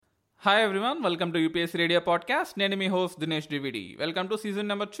Hi everyone, welcome to UPSC radio podcast. నేను మీ host Dinesh DVD. Welcome to season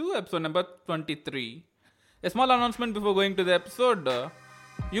number 2, episode number 23. A small announcement before going to the episode.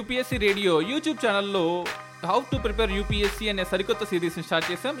 UPSC radio YouTube ఛానల్లో how to prepare UPSC అనే సరికొత్త సిరీస్ని start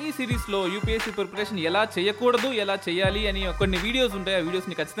చేసాం. ఈ సిరీస్లో UPSC preparation ఎలా చేయకూడదు, ఎలా చేయాలి అని కొన్ని వీడియోస్ ఉంటాయి. ఆ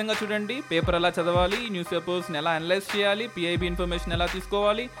వీడియోస్ని ఖచ్చితంగా చూడండి. పేపర్ ఎలా చదవాలి, న్యూస్ పేపర్స్ని ఎలా అనలైజ్ చేయాలి, పిఐబి ఇన్ఫర్మేషన్ ఎలా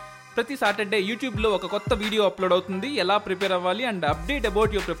తీసుకోవాలి. ప్రతి సాటర్డే యూట్యూబ్లో ఒక కొత్త వీడియో అప్లోడ్ అవుతుంది, ఎలా ప్రిపేర్ అవ్వాలి and update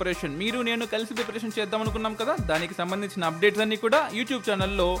about your preparation. మీరు నేను కలిసి ప్రిపరేషన్ చేద్దాం అనుకున్నాం కదా, దానికి సంబంధించిన అప్డేట్స్ అన్ని కూడా యూట్యూబ్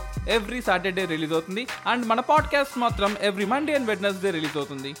ఛానల్లో ఎవ్రీ సాటర్డే రిలీజ్ అవుతుంది. అండ్ మన పాడ్కాస్ట్ మాత్రం every Monday and Wednesday release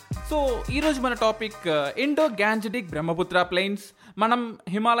అవుతుంది. సో ఈరోజు మన టాపిక్ ఇండో-గాంజెటిక్ బ్రహ్మపుత్ర ప్లెయిన్స్. మనం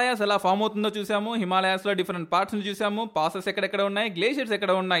హిమాలయాస్ ఎలా ఫామ్ అవుతుందో చూసాము, హిమాలయాస్లో డిఫరెంట్ పార్ట్స్ని చూసాము, పాసెస్ ఎక్కడెక్కడ ఉన్నాయి, గ్లేషియర్స్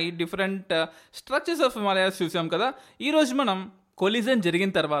ఎక్కడ ఉన్నాయి, డిఫరెంట్ స్ట్రక్చర్స్ ఆఫ్ హిమాలయాస్ చూసాం కదా. ఈరోజు మనం కొలిజన్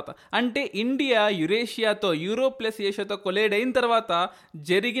జరిగిన తర్వాత, అంటే ఇండియా యురేషియాతో, యూరోప్ ప్లస్ ఏషియాతో కొలైడ్ అయిన తర్వాత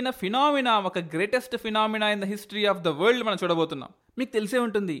జరిగిన ఫినామినా, ఒక greatest phenomena in the history of the world మనం చూడబోతున్నాం. మీకు తెలిసే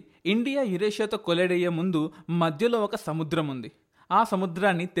ఉంటుంది, ఇండియా యురేషియాతో కొలైడ్ అయ్యే ముందు మధ్యలో ఒక సముద్రం ఉంది. ఆ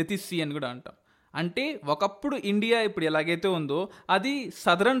సముద్రాన్ని తెతిస్ సీ అని కూడా అంటాం. అంటే ఒకప్పుడు ఇండియా ఇప్పుడు ఎలాగైతే ఉందో అది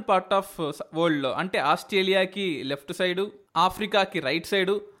సదరన్ పార్ట్ ఆఫ్ వరల్డ్లో, అంటే ఆస్ట్రేలియాకి లెఫ్ట్ సైడు, ఆఫ్రికాకి రైట్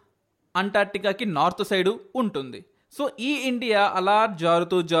సైడు, అంటార్టికాకి నార్త్ సైడు ఉంటుంది. సో ఈ ఇండియా అలా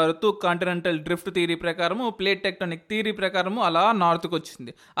జారుతూ జారుతూ కాంటినెంటల్ డ్రిఫ్ట్ థియరీ ప్రకారము, ప్లేట్ టెక్టోనిక్ థియరీ ప్రకారము అలా నార్త్కి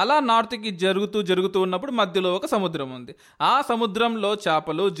వచ్చింది. అలా నార్త్కి జరుగుతూ ఉన్నప్పుడు మధ్యలో ఒక సముద్రం ఉంది. ఆ సముద్రంలో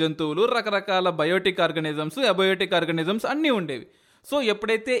చేపలు, జంతువులు, రకరకాల బయోటిక్ ఆర్గానిజమ్స్, అబయోటిక్ ఆర్గానిజమ్స్ అన్నీ ఉండేవి. సో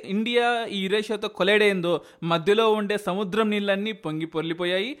ఎప్పుడైతే ఇండియా ఈ యురేషియాతో కొలైడ్ అయిందో మధ్యలో ఉండే సముద్రం నీళ్ళన్నీ పొంగి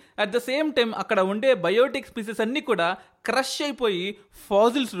పొర్లిపోయాయి. అట్ ద సేమ్ టైం అక్కడ ఉండే బయోటిక్ స్పీసెస్ అన్నీ కూడా క్రష్ అయిపోయి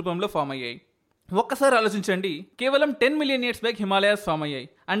ఫాజిల్స్ రూపంలో ఫామ్ అయ్యాయి. ఒక్కసారి ఆలోచించండి, కేవలం 10 million years back Himalayas form అయ్యాయి.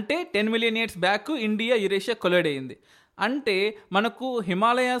 అంటే 10 million years back India Eurasia collide అయింది. అంటే మనకు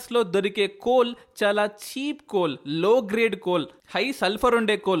హిమాలయాస్లో దొరికే కోల్ చాలా cheap coal, low grade coal, high sulphur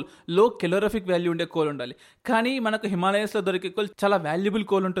ఉండే కోల్, లో కెలోరఫిక్ వాల్యూ ఉండే కోల్ ఉండాలి. కానీ మనకు హిమాలయాస్లో దొరికే కోల్ చాలా వాల్యుబుల్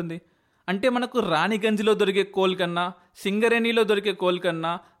కోల్ ఉంటుంది. అంటే మనకు రాణిగంజ్లో దొరికే కోల్ కన్నా, సింగరేణిలో దొరికే కోల్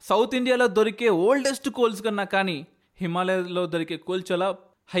కన్నా, సౌత్ ఇండియాలో దొరికే ఓల్డెస్ట్ కోల్స్ కన్నా కానీ హిమాలయాలో దొరికే కోల్ చాలా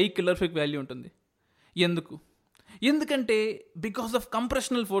హై కెలోరిఫిక్ వాల్యూ ఉంటుంది. ఎందుకంటే because of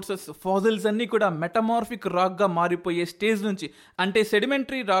compressional forces fossils అన్నీ కూడా మెటమార్ఫిక్ రాక్గా మారిపోయే స్టేజ్ నుంచి, అంటే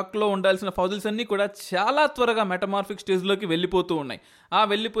సెడిమెంటరీ రాక్లో ఉండాల్సిన ఫాజిల్స్ అన్నీ కూడా చాలా త్వరగా మెటమార్ఫిక్ స్టేజ్లోకి వెళ్ళిపోతూ ఉన్నాయి. ఆ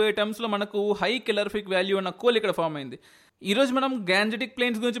వెళ్ళిపోయే టైమ్స్లో మనకు హై కెలోరిఫిక్ వాల్యూ ఉన్న కోల్ ఇక్కడ ఫామ్ అయింది. ఈరోజు మనం గాంజెటిక్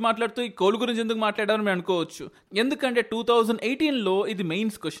ప్లెయిన్స్ గురించి మాట్లాడుతూ ఈ కోల్ గురించి ఎందుకు మాట్లాడారని మేము అనుకోవచ్చు. ఎందుకంటే 2018లో ఇది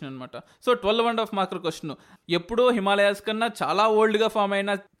మెయిన్స్ క్వశ్చన్ అనమాట. సో 12.5 మార్కుల క్వశ్చన్. ఎప్పుడో హిమాలయాస్ కన్నా చాలా ఓల్డ్గా ఫామ్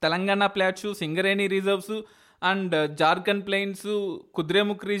అయిన Telangana plots, Singareni reserves and Jharkhand plains,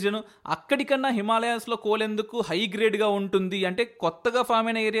 Kudremukh region, అక్కడికన్నా హిమాలయాస్లో కోల్ ఎందుకు హై గ్రేడ్గా ఉంటుంది, అంటే కొత్తగా ఫామ్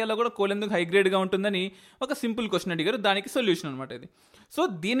అయిన ఏరియాలో కూడా కోల్ ఎందుకు హై గ్రేడ్గా ఉంటుందని ఒక సింపుల్ క్వశ్చన్ అడిగారు. దానికి సొల్యూషన్ అనమాట ఇది. సో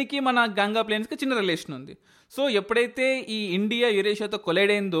దీనికి మన గంగా ప్లెయిన్స్కి చిన్న రిలేషన్ ఉంది. సో ఎప్పుడైతే ఈ ఇండియా యురేషియాతో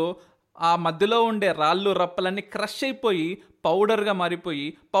కొలైడ్ అయిందో ఆ మధ్యలో ఉండే రాళ్ళు రప్పలన్నీ క్రష్ అయిపోయి పౌడర్గా మారిపోయి,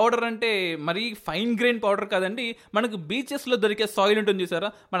 పౌడర్ అంటే మరీ ఫైన్ గ్రెయిన్ పౌడర్ కాదండి, మనకు బీచెస్లో దొరికే సాయిల్ ఉంటుంది చూసారా,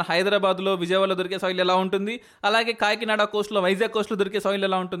 మన హైదరాబాద్లో, విజయవాడలో దొరికే సాయిల్ ఎలా ఉంటుంది, అలాగే కాకినాడ కోస్ట్లో, వైజాగ్ కోస్ట్లో దొరికే సాయిల్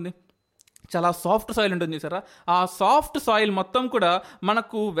ఎలా ఉంటుంది, చాలా సాఫ్ట్ సాయిల్ ఉంటుంది చూసారా. ఆ సాఫ్ట్ సాయిల్ మొత్తం కూడా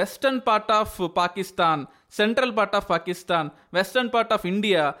మనకు western part of Pakistan, central part of Pakistan, western part of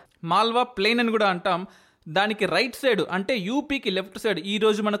India, Malwa plain అని కూడా అంటాం, దానికి రైట్ సైడ్ అంటే యూపీకి లెఫ్ట్ సైడ్,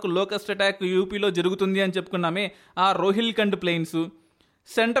 ఈరోజు మనకు లోకస్ట్ అటాక్ యూపీలో జరుగుతుంది అని చెప్పుకున్నామే, ఆ Rohilkhand plains,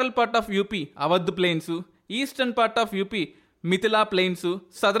 central part of UP Awadh plains, eastern part of UP Mithila plains,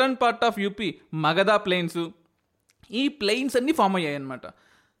 southern part of UP Magadha plains, ఈ ప్లెయిన్స్ అన్నీ ఫామ్ అయ్యాయి అన్నమాట.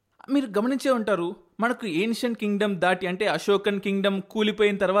 మీరు గమనించే ఉంటారు, మనకు ఏన్షియంట్ కింగ్డమ్ దాటి, అంటే అశోకన్ కింగ్డమ్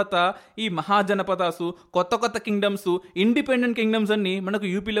కూలిపోయిన తర్వాత ఈ మహాజనపదాసు, కొత్త కొత్త కింగ్డమ్స్, ఇండిపెండెంట్ కింగ్డమ్స్ అన్నీ మనకు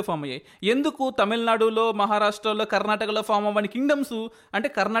యూపీలో ఫామ్ అయ్యాయి. ఎందుకు తమిళనాడులో, మహారాష్ట్రలో, కర్ణాటకలో ఫామ్ అవ్వని కింగ్డమ్స్, అంటే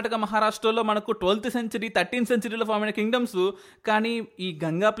కర్ణాటక, మహారాష్ట్రలో మనకు 12th సెంచరీ 13th సెంచరీలో ఫామ్ అయిన కింగ్డమ్స్, కానీ ఈ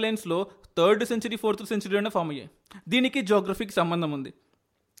Ganga ప్లెయిన్స్లో 3rd century 4th సెంచరీలోనే form అయ్యాయి. దీనికి జియోగ్రఫీకి సంబంధం ఉంది.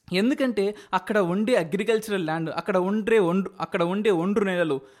 ఎందుకంటే అక్కడ ఉండే అగ్రికల్చరల్ ల్యాండ్, అక్కడ ఉండే ఒండ్రు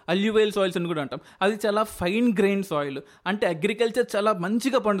నేలలు, అల్యూవైల్ సాయిల్స్ అని కూడా అంటాం, అది చాలా ఫైన్ గ్రెయిన్ సాయిల్, అంటే అగ్రికల్చర్ చాలా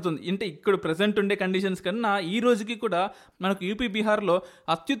మంచిగా పండుతుంది. అంటే ఇక్కడ ప్రజెంట్ ఉండే కండిషన్స్ కన్నా ఈ రోజుకి కూడా మనకు యూపీ, బీహార్లో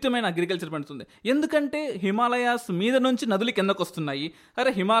అత్యుత్తమైన అగ్రికల్చర్ పండుతుంది. ఎందుకంటే హిమాలయాస్ మీద నుంచి నదులు కిందకు వస్తున్నాయి.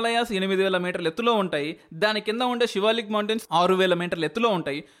 హిమాలయాస్ 8,000 మీటర్ల ఎత్తులో ఉంటాయి, దాని కింద ఉండే శివాలిక్ మౌంటైన్స్ 6,000 మీటర్ల ఎత్తులో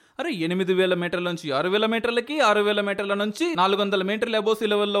ఉంటాయి. 8,000 మీటర్ల నుంచి 6,000 మీటర్లకి, 6,000 మీటర్ల నుంచి 400 మీటర్ల అబోవ్ సీ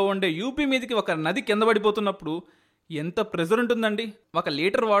లెవెల్లో ఉండే యూపీ మీదకి ఒక నది కింద పడిపోతున్నప్పుడు ఎంత ప్రెజర్ ఉంటుందండి. 1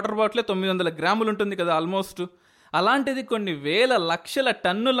 లీటర్ వాటర్ బాటిలే 900 గ్రాములు ఉంటుంది కదా ఆల్మోస్ట్. అలాంటిది కొన్ని వేల లక్షల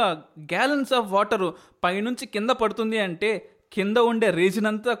టన్నుల గ్యాలన్స్ ఆఫ్ వాటరు పైనుంచి కింద పడుతుంది అంటే కింద ఉండే రీజన్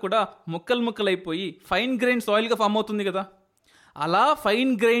అంతా కూడా ముక్కలు ముక్కలైపోయి ఫైన్ గ్రెయిన్ సాయిల్గా ఫామ్ అవుతుంది కదా. అలా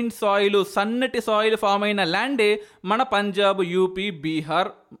ఫైన్ గ్రెయిన్ సాయిల్, సన్నటి సాయిల్ ఫామ్ అయిన ల్యాండే మన Punjab, UP,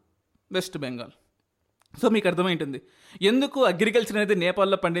 Bihar, west Bengal. So మీకు అర్థమైంటుంది ఎందుకు అగ్రికల్చర్ అనేది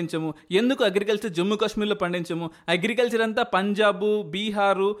నేపాల్లో పండించము, ఎందుకు అగ్రికల్చర్ జమ్మూ కాశ్మీర్లో పండించము. అగ్రికల్చర్ అంతా పంజాబు,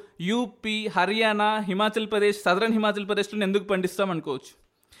 బీహారు, యూపీ, హర్యానా, హిమాచల్ ప్రదేశ్, సదరన్ హిమాచల్ ప్రదేశ్లో ఎందుకు పండిస్తాం అనుకోవచ్చు.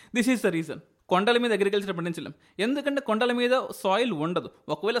 This is the reason. కొండల మీద అగ్రికల్చర్ పండించలేం, ఎందుకంటే కొండల మీద సాయిల్ ఉండదు.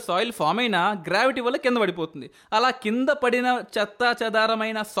 ఒకవేళ సాయిల్ ఫామ్ అయినా గ్రావిటీ వల్ల కింద పడిపోతుంది. అలా కింద పడిన చెత్త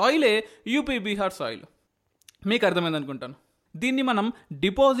చెదారమైన సాయిలే యూపీ, బీహార్ సాయిల్. మీకు అర్థమైంది అనుకుంటాను. దీన్ని మనం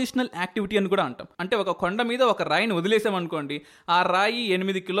డిపోజిషనల్ యాక్టివిటీ అని కూడా అంటాం. అంటే ఒక కొండ మీద ఒక రాయిని వదిలేసామనుకోండి, ఆ రాయి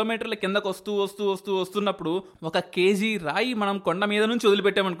 8 కిలోమీటర్ల కిందకు వస్తున్నప్పుడు 1 కేజీ రాయి మనం కొండ మీద నుంచి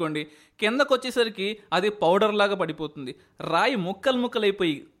వదిలిపెట్టామనుకోండి, కిందకు వచ్చేసరికి అది పౌడర్ లాగా పడిపోతుంది. రాయి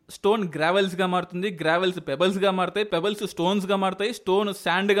ముక్కలైపోయి స్టోన్ గ్రావెల్స్గా మారుతుంది, గ్రావెల్స్ పెబల్స్గా మారుతాయి, పెబల్స్ స్టోన్స్గా మారుతాయి, స్టోన్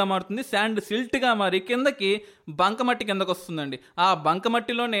శాండ్గా మారుతుంది, శాండ్ సిల్ట్గా మారి కిందకి బంకమట్టి కిందకు వస్తుందండి. ఆ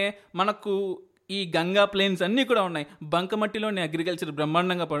బంకమట్టిలోనే మనకు ఈ గంగా ప్లేన్స్ అన్నీ కూడా ఉన్నాయి. బంకమట్టిలోనే అగ్రికల్చర్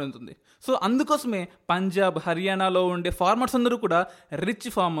బ్రహ్మాండంగా పండుతుంది. సో అందుకోసమే పంజాబ్, హర్యానాలో ఉండే ఫార్మర్స్ అందరూ కూడా రిచ్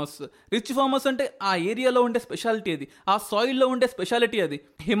ఫార్మర్స్ అంటే ఆ ఏరియాలో ఉండే స్పెషాలిటీ అది, ఆ సాయిల్లో ఉండే స్పెషాలిటీ అది.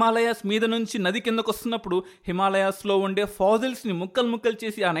 హిమాలయాస్ మీద నుంచి నది కిందకు వస్తున్నప్పుడు హిమాలయాస్లో ఉండే ఫాజిల్స్ని ముక్కలు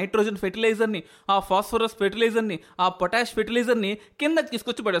చేసి ఆ నైట్రోజన్ ఫెర్టిలైజర్ని, ఆ ఫాస్ఫరస్ ఫెర్టిలైజర్ని, ఆ పొటాష్ ఫెర్టిలైజర్ని కిందకి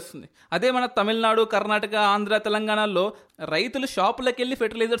తీసుకొచ్చి పడేస్తుంది. అదే మన తమిళనాడు, కర్ణాటక, ఆంధ్ర, తెలంగాణలో రైతులు షాపులకు వెళ్ళి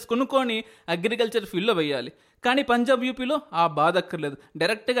ఫెర్టిలైజర్స్ కొనుక్కొని అగ్రికల్చర్ ఫీల్డ్లో వేయాలి. కానీ పంజాబ్, యూపీలో ఆ బాధ అక్కర్లేదు,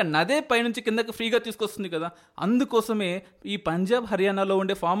 డైరెక్ట్గా నదే పైనుంచి కిందకి ఫ్రీగా తీసుకొస్తుంది కదా. అందుకోసమే ఈ పంజాబ్, హర్యానాలో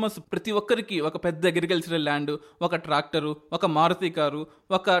ఉండే ఫార్మర్స్ ప్రతి ఒక్కరికి ఒక పెద్ద అగ్రికల్చరల్ ల్యాండ్, ఒక ట్రాక్టరు, ఒక మారుతి కారు,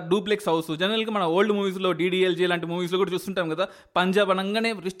 ఒక డూప్లెక్స్ హౌస్. జనరల్గా మన ఓల్డ్ మూవీస్లో DDLJ లాంటి మూవీస్లో కూడా చూస్తుంటాం కదా, పంజాబ్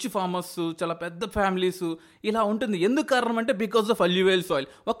అనగానే రిచ్ ఫార్మర్స్, చాలా పెద్ద ఫ్యామిలీస్ ఇలా ఉంటుంది. ఎందుకు కారణం అంటే బికాస్ ఆఫ్ అల్యూవేల్ సాయిల్.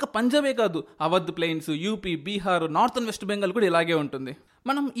 ఒక్క పంజాబే కాదు, Awadh plains, UP, Bihar, north and west Bengal కూడా ఇలాగే ఉంటుంది.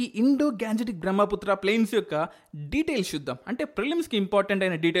 మనం ఈ ఇండో-గ్యాంజెటిక్ బ్రహ్మపుత్ర ప్లెయిన్స్ యొక్క డీటెయిల్స్ చూద్దాం. అంటే ప్రిలిమ్స్కి ఇంపార్టెంట్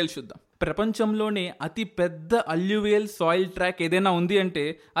అయిన డీటెయిల్స్ చూద్దాం. ప్రపంచంలోనే అతి పెద్ద అల్యూవియల్ సాయిల్ ట్రాక్ ఏదైనా ఉంది అంటే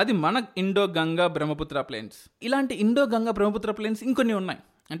అది మన ఇండో-గంగా బ్రహ్మపుత్ర ప్లెయిన్స్. ఇలాంటి ఇండో-గంగా బ్రహ్మపుత్ర ప్లెయిన్స్ ఇంకొన్ని ఉన్నాయి.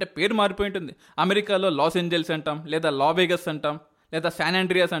 అంటే పేరు మారిపోయి ఉంటుంది. అమెరికాలో లాస్ ఏంజల్స్ అంటాం, లేదా లావేగస్ అంటాం, లేదా శాన్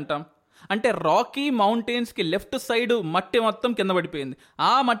ఆండ్రియాస్ అంటాం. అంటే రాకీ మౌంటైన్స్కి లెఫ్ట్ సైడ్ మట్టి మొత్తం కింద పడిపోయింది.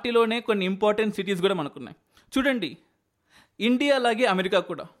 ఆ మట్టిలోనే కొన్ని ఇంపార్టెంట్ సిటీస్ కూడా మనకున్నాయి. చూడండి, ఇండియా లాగే అమెరికా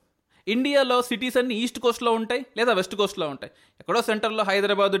కూడా. ఇండియాలో సిటీస్ అన్ని ఈస్ట్ కోస్ట్లో ఉంటాయి, లేదా వెస్ట్ కోస్ట్లో ఉంటాయి. ఎక్కడో సెంటర్లో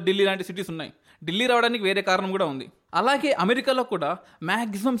హైదరాబాద్, ఢిల్లీ లాంటి సిటీస్ ఉన్నాయి. ఢిల్లీ రావడానికి వేరే కారణం కూడా ఉంది. అలాగే అమెరికాలో కూడా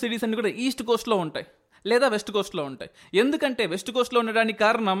మ్యాక్సిమం సిటీస్ అన్ని కూడా ఈస్ట్ కోస్ట్లో ఉంటాయి, లేదా వెస్ట్ కోస్ట్లో ఉంటాయి. ఎందుకంటే వెస్ట్ కోస్ట్లో ఉండడానికి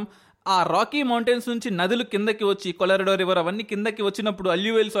కారణం ఆ రాకీ మౌంటైన్స్ నుంచి నదులు కిందకి వచ్చి, కొలరాడో రివర్ అవన్నీ కిందకి వచ్చినప్పుడు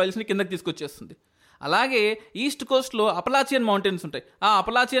అల్యూవియల్ సాయిల్స్ని కిందకి తీసుకొచ్చేస్తుంది. అలాగే ఈస్ట్ కోస్ట్లో అపలాచియన్ మౌంటైన్స్ ఉంటాయి. ఆ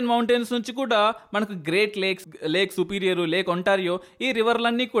అపలాచియన్ మౌంటైన్స్ నుంచి కూడా మనకు Great Lake Superior, Lake Ontario, ఈ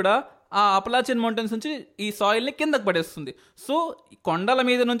రివర్లన్నీ కూడా ఆ అపలాచియన్ మౌంటైన్స్ నుంచి ఈ సాయిల్ని కిందకు పడేస్తుంది. సో కొండల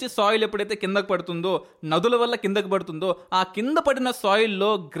మీద నుంచి సాయిల్ ఎప్పుడైతే కిందకు పడుతుందో, నదుల వల్ల కిందకు పడుతుందో, ఆ కింద పడిన సాయిల్లో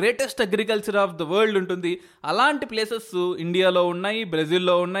greatest agriculture of the world ఉంటుంది. అలాంటి ప్లేసెస్ ఇండియాలో ఉన్నాయి,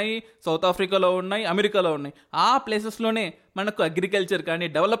 బ్రెజిల్లో ఉన్నాయి, సౌత్ ఆఫ్రికాలో ఉన్నాయి, అమెరికాలో ఉన్నాయి. ఆ ప్లేసెస్లోనే మనకు అగ్రికల్చర్ కానీ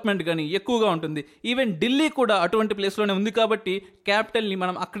డెవలప్మెంట్ కానీ ఎక్కువగా ఉంటుంది. ఈవెన్ ఢిల్లీ కూడా అటువంటి ప్లేస్లోనే ఉంది కాబట్టి క్యాపిటల్ని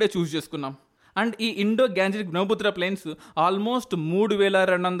మనం అక్కడే చూస్ చేసుకున్నాం. అండ్ ఈ ఇండో-గ్యాంజెటిక్ బ్రహ్మపుత్ర ప్లెయిన్స్ ఆల్మోస్ట్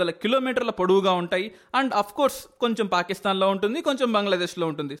 3200 కిలోమీటర్ల పొడవుగా ఉంటాయి. అండ్ అఫ్ కోర్స్ కొంచెం పాకిస్తాన్లో ఉంటుంది, కొంచెం బంగ్లాదేశ్లో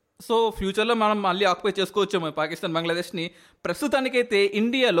ఉంటుంది. సో ఫ్యూచర్లో మనం మళ్ళీ ఆక్యుపై చేసుకోవచ్చేమో పాకిస్తాన్, బంగ్లాదేశ్ని. ప్రస్తుతానికైతే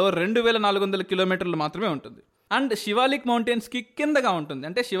ఇండియాలో 2400 కిలోమీటర్లు మాత్రమే ఉంటుంది. అండ్ శివాలిక్ మౌంటైన్స్కి కిందగా ఉంటుంది.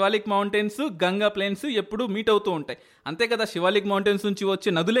 అంటే శివాలిక్ మౌంటైన్స్, గంగా ప్లెయిన్స్ ఎప్పుడు మీట్ అవుతూ ఉంటాయి. అంతే కదా, శివాలిక్ మౌంటైన్స్ నుంచి వచ్చే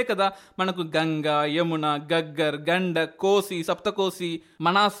నదులే కదా మనకు గంగా, యమున, గగ్గర్, గండక్, కోసి, సప్తకోసి,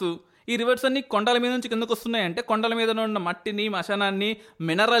 మనాసు, ఈ రివర్స్ అన్ని కొండల మీద నుంచి కిందకు వస్తున్నాయి. అంటే కొండల మీద ఉన్న మట్టిని, మశానాన్ని,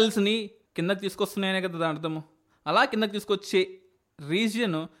 మినరల్స్ని కిందకు తీసుకొస్తున్నాయనే కదా దాని అర్థము. అలా కిందకు తీసుకొచ్చే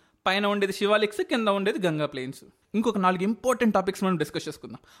రీజియన్ పైన ఉండేది శివాలిక్స్, కింద ఉండేది గంగా ప్లెయిన్స్. ఇంకొక 4 ఇంపార్టెంట్ టాపిక్స్ మనం డిస్కస్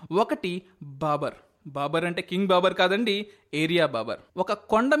చేసుకుందాం. ఒకటి బాబర్ అంటే కింగ్ బాబర్ కాదండి, ఏరియా బాబర్. ఒక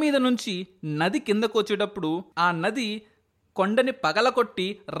కొండ మీద నుంచి నది కిందకు వచ్చేటప్పుడు ఆ నది కొండని పగలకొట్టి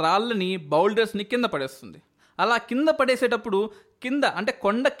రాళ్ళని, బౌల్డర్స్ని కింద పడేస్తుంది. అలా కింద పడేసేటప్పుడు కింద అంటే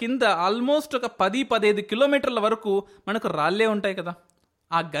కొండ కింద ఆల్మోస్ట్ ఒక 10-15 కిలోమీటర్ల వరకు మనకు రాళ్ళే ఉంటాయి కదా.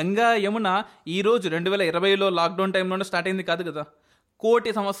 ఆ గంగా, యమున ఈరోజు 2020లో లాక్డౌన్ టైంలోనే స్టార్ట్ అయింది కాదు కదా,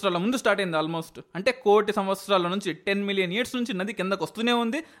 1,000,000 సంవత్సరాల ముందు స్టార్ట్ అయింది ఆల్మోస్ట్. అంటే 1,000,000 సంవత్సరాల నుంచి 10 మిలియన్ ఇయర్స్ నుంచి నది కిందకు వస్తూనే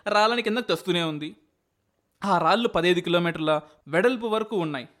ఉంది, రాళ్ళని కిందకు తెస్తూనే ఉంది. ఆ రాళ్ళు 15 కిలోమీటర్ల వెడల్పు వరకు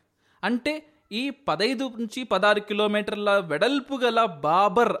ఉన్నాయి. అంటే ఈ 15-16 కిలోమీటర్ల వెడల్పు గల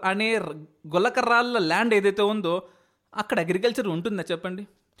బాబర్ అనే గులకరాళ్ళ ల్యాండ్ ఏదైతే ఉందో అక్కడ అగ్రికల్చర్ ఉంటుందా చెప్పండి?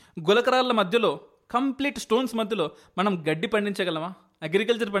 గులకరాళ్ళ మధ్యలో, కంప్లీట్ స్టోన్స్ మధ్యలో మనం గడ్డి పండించగలమా?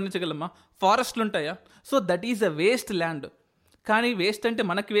 అగ్రికల్చర్ పండించగలమా? ఫారెస్ట్లు ఉంటాయా? So that is a waste land. కానీ వేస్ట్ అంటే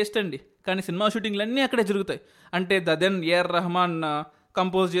మనకి వేస్ట్ అండి, కానీ సినిమా షూటింగ్లు అన్నీ అక్కడే జరుగుతాయి. అంటే దెన్ ఏఆర్ రెహమాన్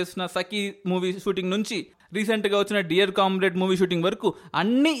కంపోజ్ చేసిన సఖీ మూవీ షూటింగ్ నుంచి రీసెంట్గా వచ్చిన డియర్ కామ్రేడ్ మూవీ షూటింగ్ వరకు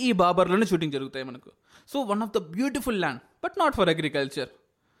అన్నీ ఈ బాబర్లోనే షూటింగ్ జరుగుతాయి మనకు. So one of the beautiful land, but not for agriculture.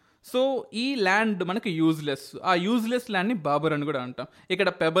 So ఈ ల్యాండ్ మనకి యూజ్లెస్. ఆ యూజ్లెస్ ల్యాండ్ని బాబర్ అని కూడా అంటాం. ఇక్కడ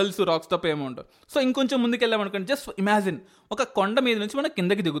పెబల్స్, రాక్స్ తప్ప ఏమో ఉండవు. సో ఇంకొంచెం ముందుకు వెళ్ళామనుకోండి, జస్ట్ ఇమాజిన్ ఒక కొండ మీద నుంచి మనం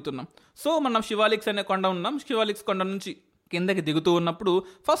కిందకి దిగుతున్నాం. సో మనం శివాలిక్స్ అనే కొండ ఉన్నాం. శివాలిక్స్ కొండ నుంచి కిందకి దిగుతూ ఉన్నప్పుడు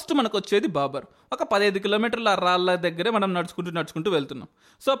ఫస్ట్ మనకు వచ్చేది బాబర్. ఒక 15 కిలోమీటర్ల రాళ్ళ దగ్గరే మనం నడుచుకుంటూ వెళ్తున్నాం.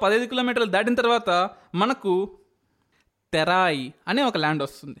 సో 15 కిలోమీటర్లు దాటిన తర్వాత మనకు తెరాయి అనే ఒక ల్యాండ్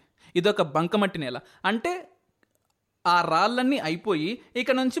వస్తుంది. ఇదొక బంకమట్టి నేల. అంటే ఆ రాళ్ళన్నీ అయిపోయి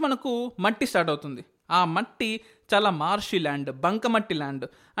ఇక నుంచి మనకు మట్టి స్టార్ట్ అవుతుంది. ఆ మట్టి చాలా మార్షి ల్యాండ్, బంకమట్టి ల్యాండ్.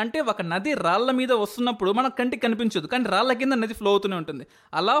 అంటే ఒక నది రాళ్ళ మీద వస్తున్నప్పుడు మనకు కంటికి కనిపించదు, కానీ రాళ్ళ కింద నది ఫ్లో అవుతూనే ఉంటుంది.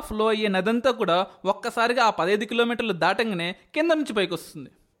 అలా ఫ్లో అయ్యే నది అంతా కూడా ఒక్కసారిగా ఆ 15 కిలోమీటర్లు దాటంగానే కింద నుంచి పైకి వస్తుంది.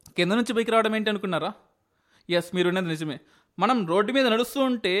 కింద నుంచి పైకి రావడం ఏంటి అనుకున్నారా? ఎస్, మీరున్నది నిజమే. మనం రోడ్డు మీద నడుస్తూ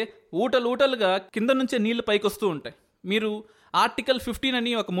ఉంటే ఊటలుగా కింద నుంచే నీళ్లు పైకి వస్తూ ఉంటాయి. మీరు ఆర్టికల్ 15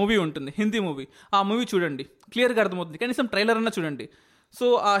 అని ఒక మూవీ ఉంటుంది, హిందీ మూవీ. ఆ మూవీ చూడండి, క్లియర్గా అర్థమవుతుంది. కనీసం ట్రైలర్ అన్నా చూడండి. సో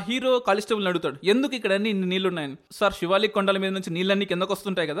ఆ హీరో కానిస్టేబుల్ని అడుగుతాడు, ఎందుకు ఇక్కడ అన్ని నీళ్ళు ఉన్నాయని. సార్, శివాలిక్ కొండల మీద నుంచి నీళ్ళన్నీ కిందకు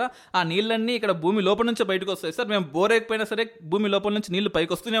వస్తుంటాయి కదా, ఆ నీళ్ళన్నీ ఇక్కడ భూమి లోపల నుంచే బయటకు వస్తాయి సార్. మేము బోర్ అయిపోయినా సరే భూమి లోపల నుంచి నీళ్లు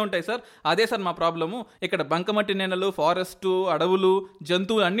పైకి వస్తూనే ఉంటాయి సార్. అదే సార్ మా ప్రాబ్లము. ఇక్కడ బంకమట్టి నేలలు, ఫారెస్టు, అడవులు,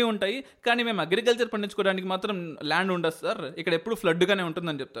 జంతువులు అన్నీ ఉంటాయి, కానీ మేము అగ్రికల్చర్ పండించుకోవడానికి మాత్రం ల్యాండ్ ఉండదు సార్. ఇక్కడ ఎప్పుడు ఫ్లడ్గానే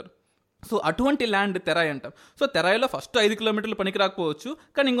ఉంటుందని చెప్తారు. సో అటువంటి ల్యాండ్ తెరాయి అంటాం. సో తెరాయిలో ఫస్ట్ 5 కిలోమీటర్లు పనికి రాకపోవచ్చు,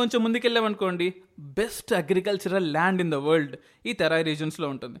 కానీ ఇంకొంచెం ముందుకెళ్ళామనుకోండి, best agricultural land in the world ఈ తెరాయి రీజన్స్లో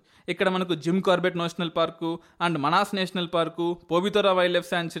ఉంటుంది. ఇక్కడ మనకు Jim Corbett national park and Manas national park, Pobitora wildlife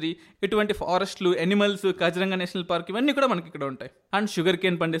sanctuary, ఇటువంటి ఫారెస్ట్లు, ఎనిమల్స్, కాజిరంగా నేషనల్ పార్క్, ఇవన్నీ కూడా మనకి ఇక్కడ ఉంటాయి. అండ్ షుగర్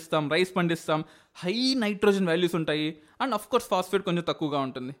కేన్ పండిస్తాం, రైస్ పండిస్తాం, హై నైట్రోజన్ వాల్యూస్ ఉంటాయి. అండ్ అఫ్ కోర్స్ ఫాస్ఫేట్ కొంచెం తక్కువగా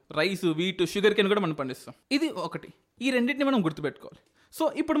ఉంటుంది. రైస్, వీట్, షుగర్ కేన్ కూడా మనం పండిస్తాం. ఇది ఒకటి. ఈ రెండింటిని మనం గుర్తుపెట్టుకోవాలి. సో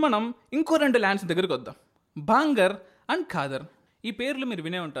ఇప్పుడు మనం ఇంకో 2 ల్యాండ్స్ దగ్గరికి వద్దాం, బాంగర్ అండ్ ఖాదర్. ఈ పేర్లు మీరు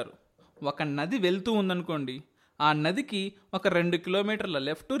వినే ఉంటారు. ఒక నది వెళ్తూ ఉందనుకోండి, ఆ నదికి ఒక 2 కిలోమీటర్ల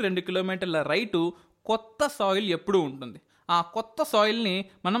లెఫ్ట్, 2 కిలోమీటర్ల రైటు కొత్త సాయిల్ ఎప్పుడూ ఉంటుంది. ఆ కొత్త సాయిల్ని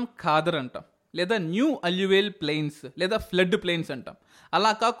మనం ఖాదర్ అంటాం, లేదా న్యూ అల్యువేల్ ప్లెయిన్స్ లేదా ఫ్లడ్ ప్లెయిన్స్ అంటాం.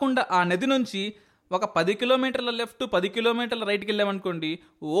 అలా కాకుండా ఆ నది నుంచి ఒక 10 కిలోమీటర్ల లెఫ్ట్, 10 కిలోమీటర్ల రైట్కి వెళ్ళామనుకోండి,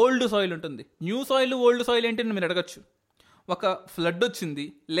 ఓల్డ్ సాయిల్ ఉంటుంది. న్యూ సాయిల్, ఓల్డ్ సాయిల్ ఏంటి మీరు అడగచ్చు. ఒక ఫ్లడ్ వచ్చింది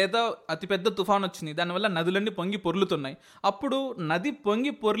లేదా అతిపెద్ద తుఫాన్ వచ్చింది, దానివల్ల నదులన్నీ పొంగి పొర్లుతున్నాయి. అప్పుడు నది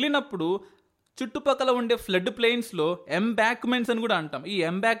పొంగి పొర్లినప్పుడు చుట్టుపక్కల ఉండే ఫ్లడ్ ప్లెయిన్స్లో ఎంబాంక్మెంట్స్ అని కూడా అంటాం. ఈ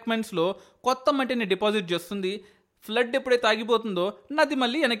ఎంబాంక్మెంట్స్లో కొత్త మట్టిని డిపాజిట్ చేస్తుంది. ఫ్లడ్ ఎప్పుడైతే ఆగిపోతుందో నది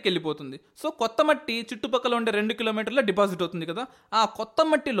మళ్ళీ వెనక్కి వెళ్ళిపోతుంది. సో కొత్త మట్టి చుట్టుపక్కల ఉండే 2 కిలోమీటర్ల డిపాజిట్ అవుతుంది కదా. ఆ కొత్త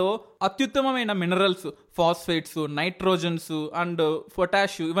మట్టిలో అత్యుత్తమమైన minerals, phosphates, nitrogens and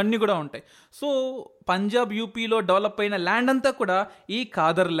potash ఇవన్నీ కూడా ఉంటాయి. సో పంజాబ్, యూపీలో డెవలప్ అయిన ల్యాండ్ అంతా కూడా ఈ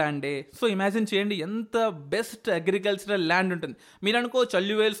ఖాదర్ ల్యాండే. సో ఇమాజిన్ చేయండి ఎంత బెస్ట్ అగ్రికల్చరల్ ల్యాండ్ ఉంటుంది. మీరు అనుకోవచ్చు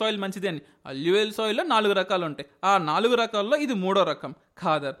అల్యువేల్ సాయిల్ మంచిది అని. అల్యువేల్ సాయిల్లో 4 రకాలు ఉంటాయి. ఆ 4 రకాల్లో ఇది 3వ రకం,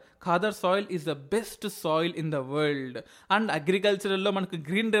 Khader. Khader soil is the best soil in the world. And అగ్రికల్చరల్లో మనకు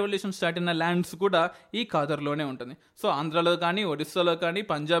గ్రీన్ రెవల్యూషన్ స్టార్ట్ అయిన ల్యాండ్స్ కూడా ఈ ఖాదర్లోనే ఉంటుంది. సో ఆంధ్రాలో కానీ, ఒడిస్సాలో కానీ,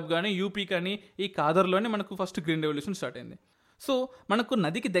 పంజాబ్ కానీ, యూపీ కానీ ఈ ఖాదర్లోనే మనకు ఫస్ట్ గ్రీన్ రెవల్యూషన్ స్టార్ట్ అయింది. సో మనకు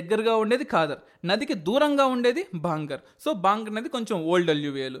నదికి దగ్గరగా ఉండేది ఖాదర్, నదికి దూరంగా ఉండేది బాంగర్. సో బాంగర్ నది కొంచెం ఓల్డ్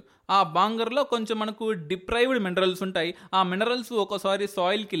అల్యువేలు. ఆ బాంగర్లో కొంచెం మనకు డిప్రైవ్డ్ మినరల్స్ ఉంటాయి. ఆ మినరల్స్ ఒక్కోసారి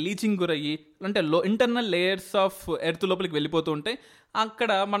సాయిల్కి లీచింగ్ గురయ్యి, అంటే ఇంటర్నల్ లేయర్స్ ఆఫ్ ఎర్త్ లోపలికి వెళ్ళిపోతూ ఉంటాయి.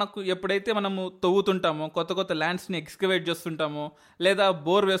 అక్కడ మనకు ఎప్పుడైతే మనము తవ్వుతుంటామో, కొత్త కొత్త ల్యాండ్స్ని ఎక్స్కవేట్ చేస్తుంటామో, లేదా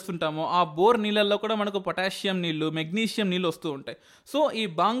బోర్ వేస్తుంటామో, ఆ బోర్ నీళ్ళల్లో కూడా మనకు పొటాషియం నీళ్ళు, మెగ్నీషియం నీళ్ళు వస్తూ ఉంటాయి. సో ఈ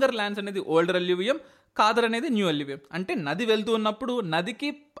బాంగర్ ల్యాండ్స్ అనేది ఓల్డర్ అల్యూవియం, ఖాదర్ అనేది న్యూ అల్యూవియం. అంటే నది వెళ్తూ ఉన్నప్పుడు నదికి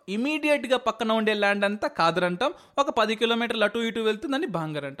ఇమీడియట్గా పక్కన ఉండే ల్యాండ్ అంతా ఖాదర్ అంటాం. ఒక 10 కిలోమీటర్లు అటు ఇటు వెళ్తుందని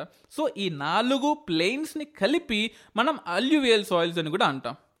బాంగర్ అంటాం. సో ఈ 4 ప్లెయిన్స్ని కలిపి మనం అల్యూవియల్ సాయిల్స్ అని కూడా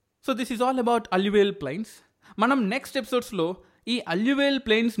అంటాం. So this is all about alluvial plains. మనం నెక్స్ట్ ఎపిసోడ్స్లో ఈ అల్యూవియల్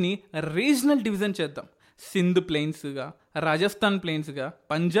ప్లెయిన్స్ని రీజనల్ డివిజన్ చేద్దాం. Sindh ప్లెయిన్స్గా, Rajasthan ప్లెయిన్స్గా,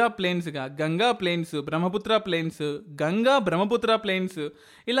 Punjab ప్లెయిన్స్గా, Ganga plains, Brahmaputra plains, Ganga Brahmaputra plains,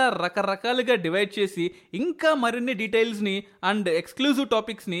 ఇలా రకరకాలుగా డివైడ్ చేసి ఇంకా మరిన్ని డీటెయిల్స్ని అండ్ ఎక్స్క్లూజివ్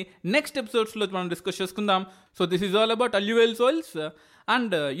టాపిక్స్ని నెక్స్ట్ ఎపిసోడ్స్లో మనం డిస్కస్ చేసుకుందాం. So this is all about alluvial soils.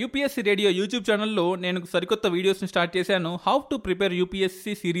 And UPSC radio YouTube ఛానల్లో నేను సరికొత్త వీడియోస్ని స్టార్ట్ చేశాను, how to prepare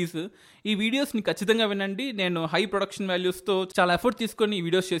UPSC series. ఈ వీడియోస్ని ఖచ్చితంగా వినండి. నేను హై ప్రొడక్షన్ వాల్యూస్తో చాలా ఎఫర్ట్ తీసుకొని ఈ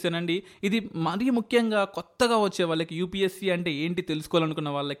వీడియోస్ చేశానండి. ఇది మరీ ముఖ్యంగా కొత్తగా వచ్చే వాళ్ళకి, యూపీఎస్సీ అంటే ఏంటి తెలుసుకోవాలనుకున్న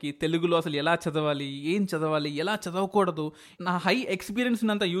వాళ్ళకి, తెలుగులో అసలు ఎలా చదవాలి, ఏం చదవాలి, ఎలా చదవకూడదు, నా హై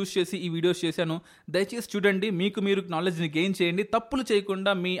ఎక్స్పీరియన్స్ని అంతా యూజ్ చేసి ఈ వీడియోస్ చేశాను. దయచేసి చూడండి, మీకు మీరు నాలెడ్జ్ని గెయిన్ చేయండి, తప్పులు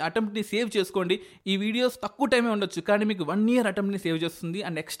చేయకుండా మీ అటెంప్ట్ని సేవ్ చేసుకోండి. ఈ వీడియోస్ తక్కువ టైమే ఉండొచ్చు, కానీ మీకు 1 year అటెంప్ట్ని సేవ్ చేస్తుంది.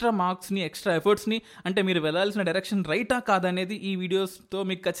 అండ్ ఎక్స్ట్రా మార్క్స్ని, ఎక్స్ట్రా ఎఫర్ట్స్ని, అంటే మీరు వెళ్ళాల్సిన డైరెక్షన్ రైటా కాదనేది ఈ వీడియోస్తో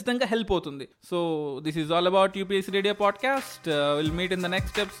మీకు ఖచ్చితంగా హెల్ప్ అవుతుంది. So this is all about UPSC radio podcast. Will meet in the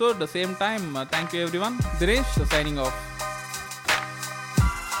next episode the same time. Thank you everyone. Dinesh signing off.